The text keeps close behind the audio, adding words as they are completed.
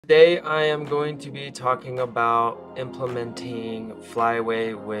Today I am going to be talking about implementing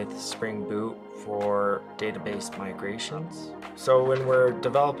Flyway with Spring Boot for database migrations. So when we're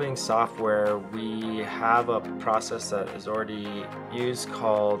developing software, we have a process that is already used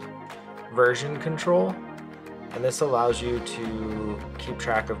called version control. And this allows you to keep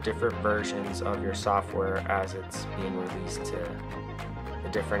track of different versions of your software as it's being released to the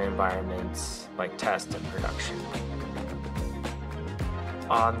different environments like test and production.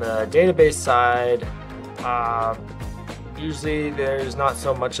 On the database side, usually there's not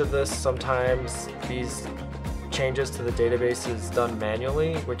so much of this. Sometimes these changes to the database is done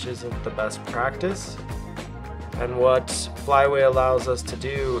manually, which isn't the best practice. And what Flyway allows us to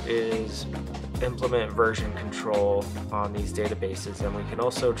do is implement version control on these databases, and we can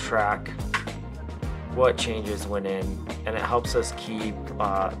also track what changes went in, and it helps us keep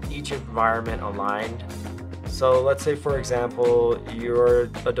each environment aligned. So let's say, for example, you're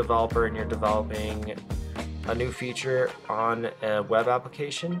a developer and you're developing a new feature on a web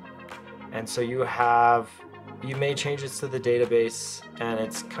application, and so you made changes to the database and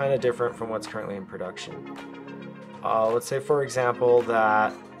it's kind of different from what's currently in production. Let's say, for example,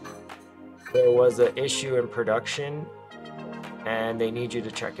 that there was an issue in production and they need you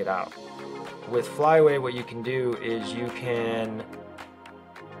to check it out. With Flyway, what you can do is you can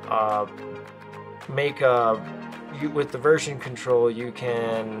with the version control, you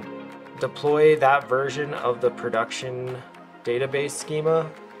can deploy that version of the production database schema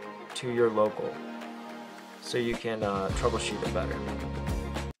to your local, so you can troubleshoot it better.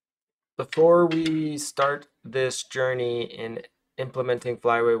 Before we start this journey in implementing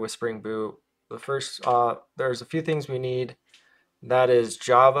Flyway with Spring Boot, there's a few things we need. That is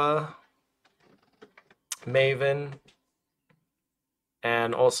Java, Maven,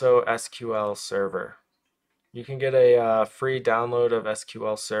 and also SQL Server. You can get a free download of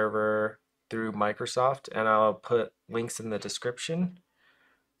SQL Server through Microsoft, and I'll put links in the description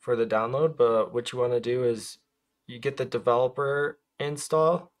for the download. But what you want to do is you get the developer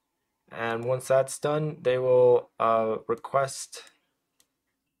install, and once that's done, they will request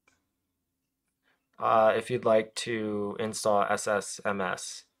if you'd like to install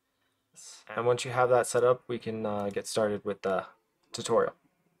SSMS. And once you have that set up, we can get started with the tutorial.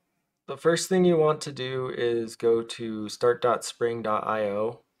 The first thing you want to do is go to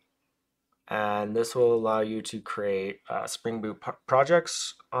start.spring.io, and this will allow you to create Spring Boot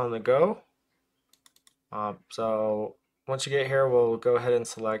projects on the go. So once you get here, we'll go ahead and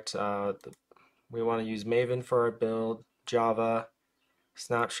select we want to use Maven for our build, Java,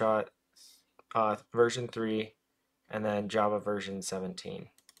 Snapshot version 3, and then Java version 17.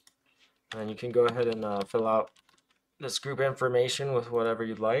 And you can go ahead and fill out this group information with whatever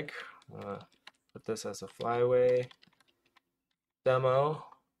you'd like. Put this as a Flyway demo,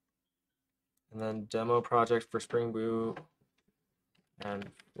 and then demo project for Spring Boot and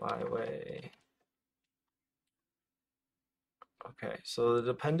Flyway. Okay, so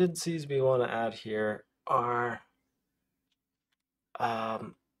the dependencies we want to add here are,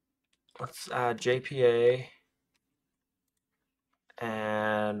 let's add JPA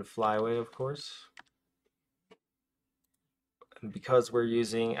and Flyway, of course. And because we're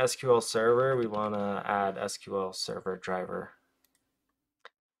using SQL Server, we want to add SQL Server driver.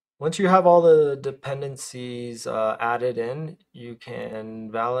 Once you have all the dependencies added in, you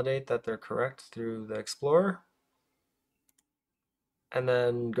can validate that they're correct through the Explorer, and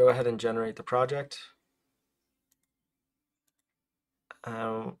then go ahead and generate the project.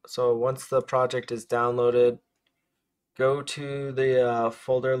 So once the project is downloaded, go to the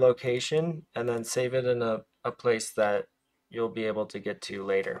folder location and then save it in a place that you'll be able to get to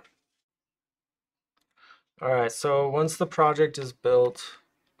later. All right, so once the project is built,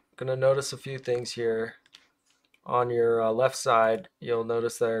 I'm going to notice a few things here. On your left side, you'll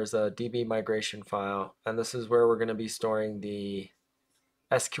notice there's a DB migration file, and this is where we're going to be storing the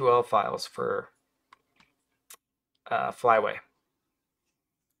SQL files for Flyway.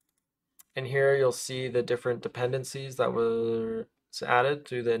 And here you'll see the different dependencies that were added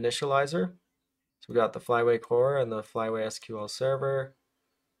through the initializer. So we got the Flyway core and the Flyway SQL Server.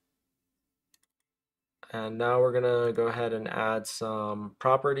 And now we're going to go ahead and add some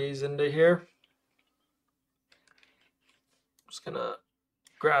properties into here. Just going to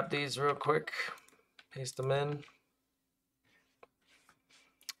grab these real quick, paste them in.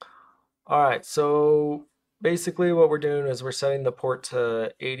 All right, so basically what we're doing is we're setting the port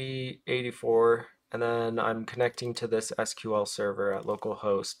to 8084, and then I'm connecting to this SQL server at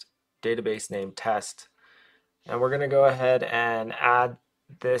localhost, database name test. And we're going to go ahead and add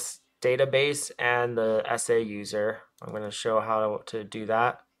this database and the SA user. I'm going to show how to do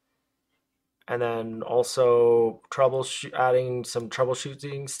that. and then also adding some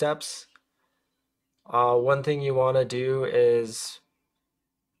troubleshooting steps. One thing you want to do is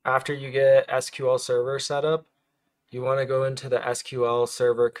after you get SQL Server set up, you want to go into the SQL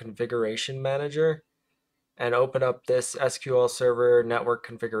Server Configuration Manager and open up this SQL Server Network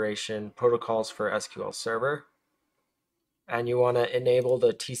Configuration Protocols for SQL Server. And you want to enable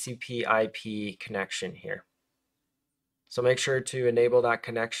the TCP IP connection here. So make sure to enable that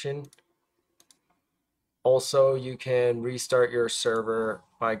connection. Also, you can restart your server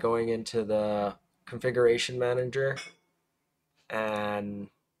by going into the configuration manager and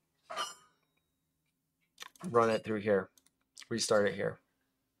run it through here. Restart it here.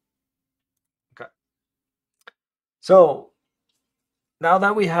 Okay. So now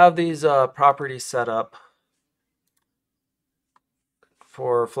that we have these properties set up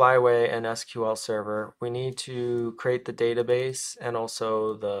for Flyway and SQL Server, we need to create the database and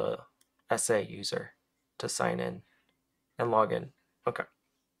also the SA user to sign in and log in. Okay.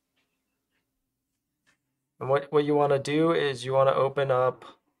 And what you want to do is you want to open up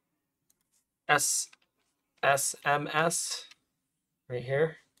SMS right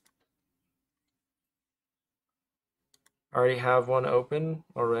here. I already have one open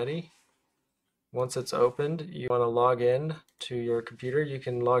already. Once it's opened, you want to log in to your computer. You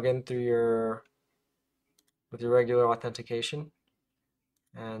can log in through with your regular authentication.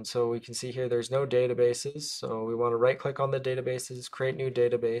 And so we can see here there's no databases. So we want to right click on the databases, create new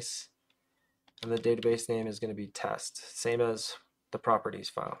database, and the database name is going to be test, same as the properties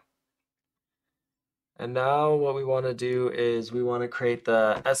file. And now what we want to do is we want to create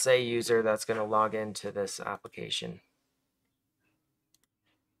the SA user that's going to log into this application.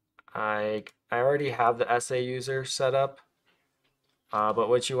 I already have the SA user set up, but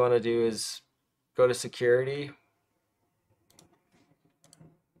what you want to do is go to security,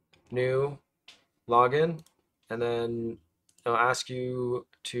 new, login, and then it'll ask you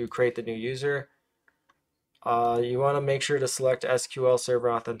to create the new user. You want to make sure to select SQL Server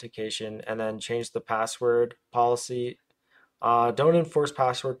Authentication and then change the password policy. Don't enforce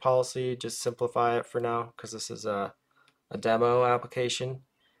password policy, just simplify it for now because this is a demo application.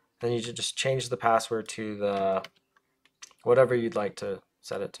 Then you should just change the password to the whatever you'd like to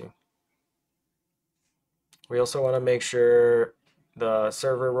set it to. We also want to make sure the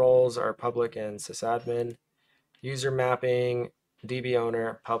server roles are public and sysadmin, user mapping, DB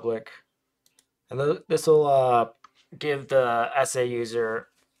owner, public, and this will give the SA user,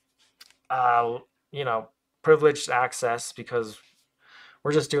 privileged access because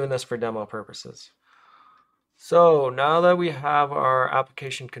we're just doing this for demo purposes. So now that we have our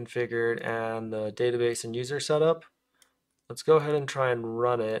application configured and the database and user set up, let's go ahead and try and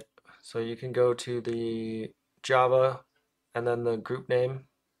run it. So you can go to the Java and then the group name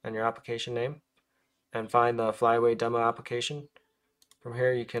and your application name and find the Flyway demo application. From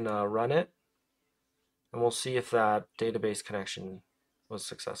here you can run it and we'll see if that database connection was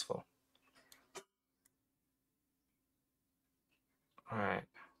successful. All right.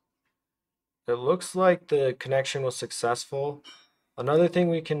 It looks like the connection was successful. Another thing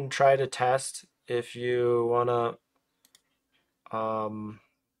we can try to test if you want to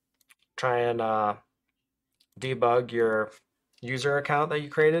try and debug your user account that you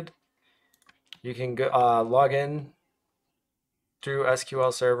created, you can go, log in through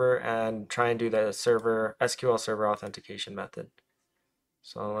SQL Server and try and do the SQL Server authentication method.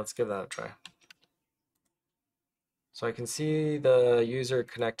 So let's give that a try. So I can see the user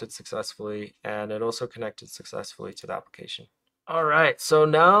connected successfully and it also connected successfully to the application. All right, so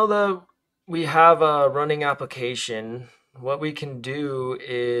now that we have a running application, what we can do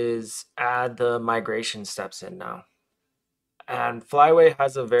is add the migration steps in now. And Flyway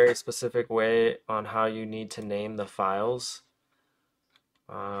has a very specific way on how you need to name the files.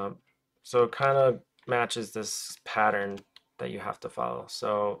 So it kind of matches this pattern that you have to follow.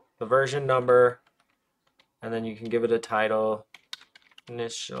 So the version number, and then you can give it a title,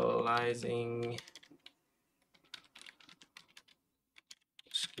 initializing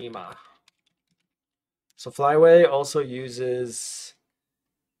schema. So Flyway also uses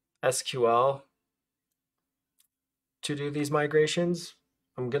SQL to do these migrations.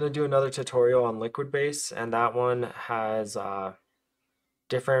 I'm going to do another tutorial on Liquidbase, and that one has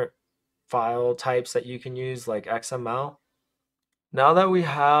different file types that you can use, like XML. Now that we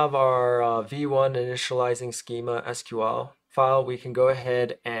have our v1 initializing schema SQL file, we can go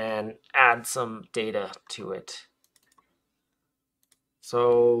ahead and add some data to it.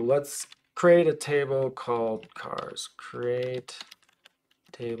 So let's create a table called cars. Create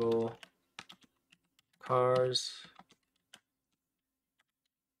table cars.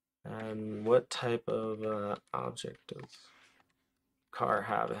 And what type of object does car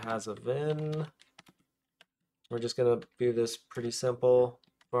have? It has a VIN. We're just gonna do this pretty simple.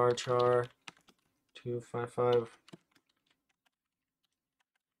 Varchar 255.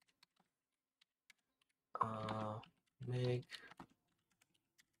 Make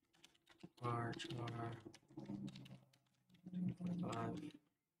varchar 255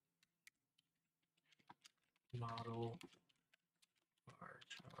 model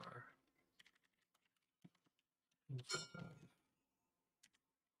varchar 255.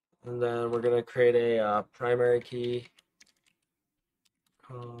 And then we're gonna create a primary key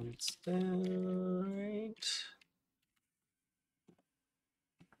constant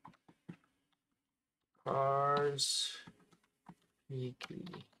cars key.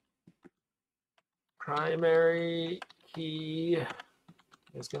 Primary key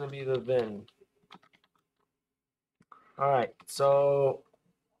is going to be the VIN. All right, so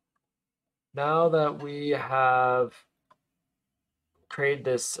now that we have created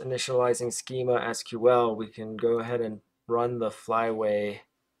this initializing schema SQL, we can go ahead and run the Flyway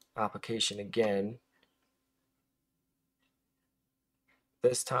application again.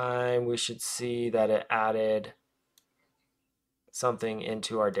 This time we should see that it added something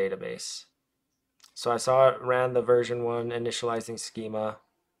into our database. So I saw it ran the version 1 initializing schema.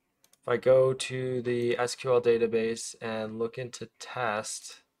 If I go to the SQL database and look into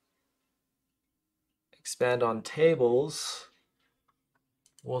test, expand on tables,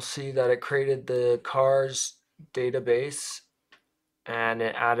 we'll see that it created the cars database and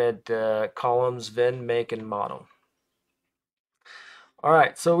it added the columns VIN, make, and model. All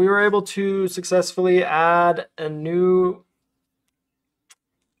right, so we were able to successfully add a new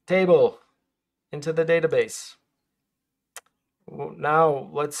table into the database. Now,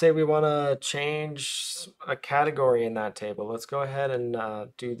 let's say we want to change a category in that table. Let's go ahead and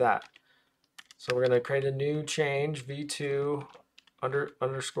do that. So we're going to create a new change, v2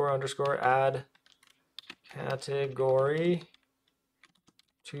 underscore add category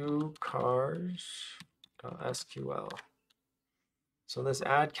to cars.sql. So this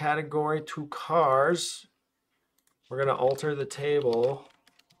add category to cars, we're going to alter the table,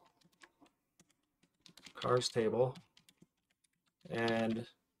 cars table, and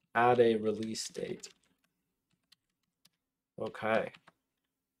add a release date. Okay.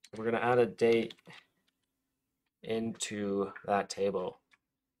 We're going to add a date into that table.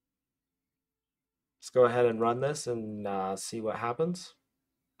 Let's go ahead and run this and see what happens.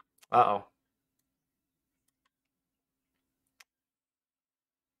 Uh-oh.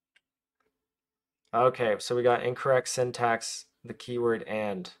 Okay, so we got incorrect syntax, the keyword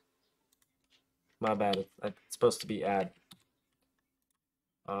and. My bad, it's supposed to be add.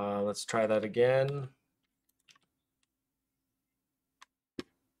 Let's try that again.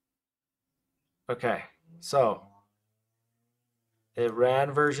 Okay, so it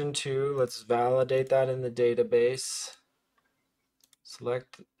ran version 2. Let's validate that in the database.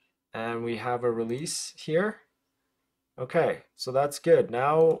 Select, and we have a release here. Okay, so that's good.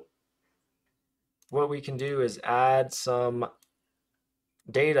 Now what we can do is add some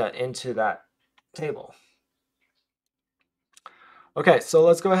data into that table. Okay, so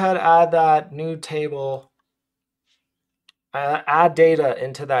let's go ahead and add that new table, add data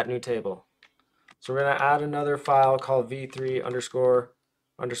into that new table. So we're going to add another file called v3 underscore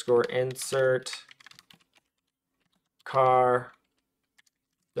insert car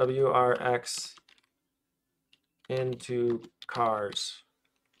wrx into cars.sql.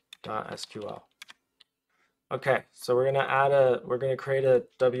 Okay, so we're going to create a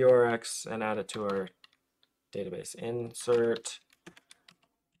wrx and add it to our database. Insert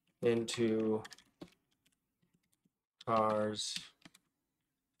into cars,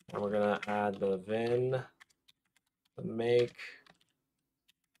 and we're going to add the VIN, the make,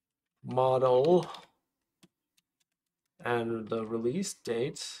 model, and the release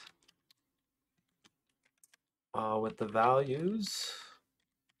date with the values.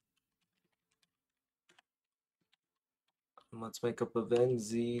 And let's make up a VIN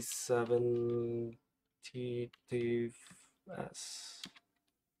Z7TTS.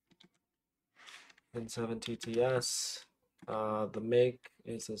 VIN7TTS. The make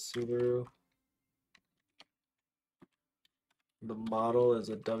is a Subaru. The model is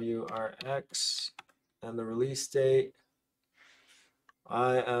a WRX. And the release date,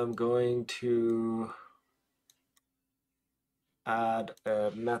 I am going to add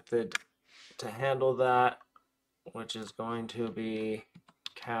a method to handle that, which is going to be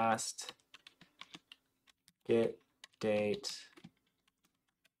cast get date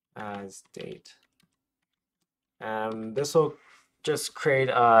as date. And this will just create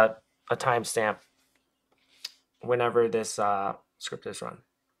a timestamp whenever this script is run.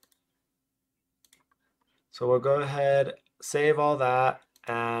 So we'll go ahead, save all that,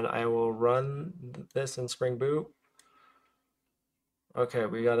 and I will run this in Spring Boot. Okay,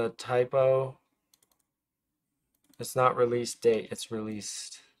 we got a typo. It's not release date, it's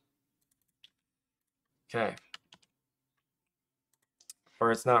released. Okay.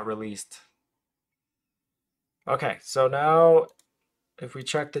 Or it's not released. Okay, so now if we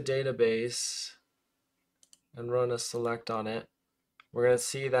check the database and run a select on it, we're going to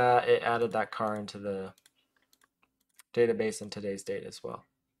see that it added that car into the database in today's date as well,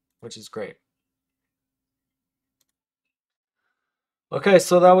 which is great. Okay,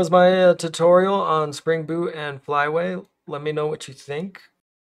 so that was my tutorial on Spring Boot and Flyway. Let me know what you think.